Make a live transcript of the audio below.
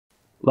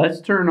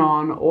Let's turn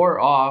on or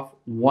off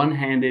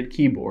one-handed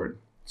keyboard.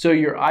 So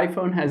your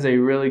iPhone has a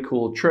really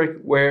cool trick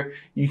where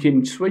you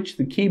can switch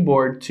the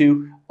keyboard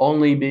to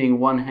only being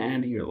one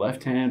hand, your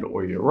left hand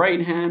or your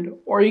right hand,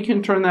 or you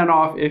can turn that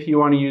off if you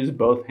want to use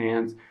both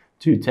hands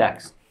to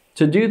text.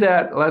 To do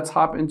that, let's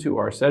hop into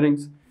our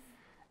settings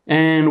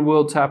and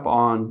we'll tap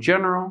on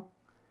General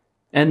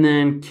and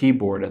then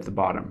Keyboard at the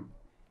bottom.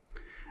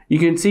 You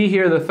can see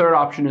here the third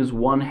option is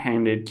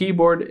one-handed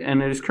keyboard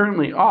and it is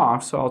currently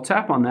off, so I'll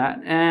tap on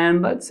that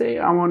and let's say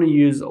I want to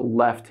use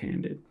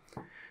left-handed.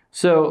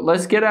 So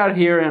let's get out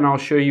here and I'll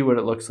show you what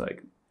it looks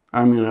like.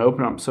 I'm going to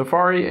open up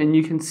Safari and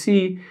you can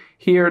see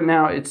here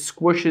now it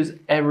squishes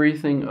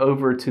everything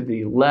over to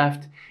the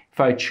left. If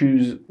I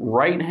choose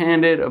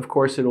right-handed, of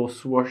course it'll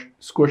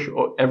squish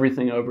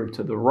everything over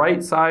to the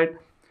right side.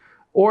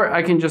 Or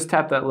I can just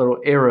tap that little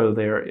arrow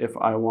there if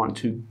I want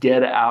to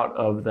get out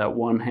of that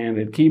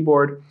one-handed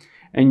keyboard,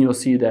 and you'll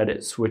see that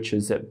it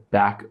switches it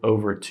back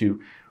over to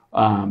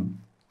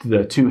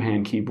the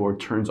two-hand keyboard,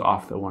 turns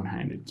off the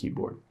one-handed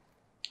keyboard.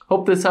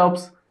 Hope this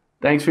helps.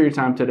 Thanks for your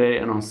time today,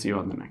 and I'll see you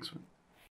on the next one.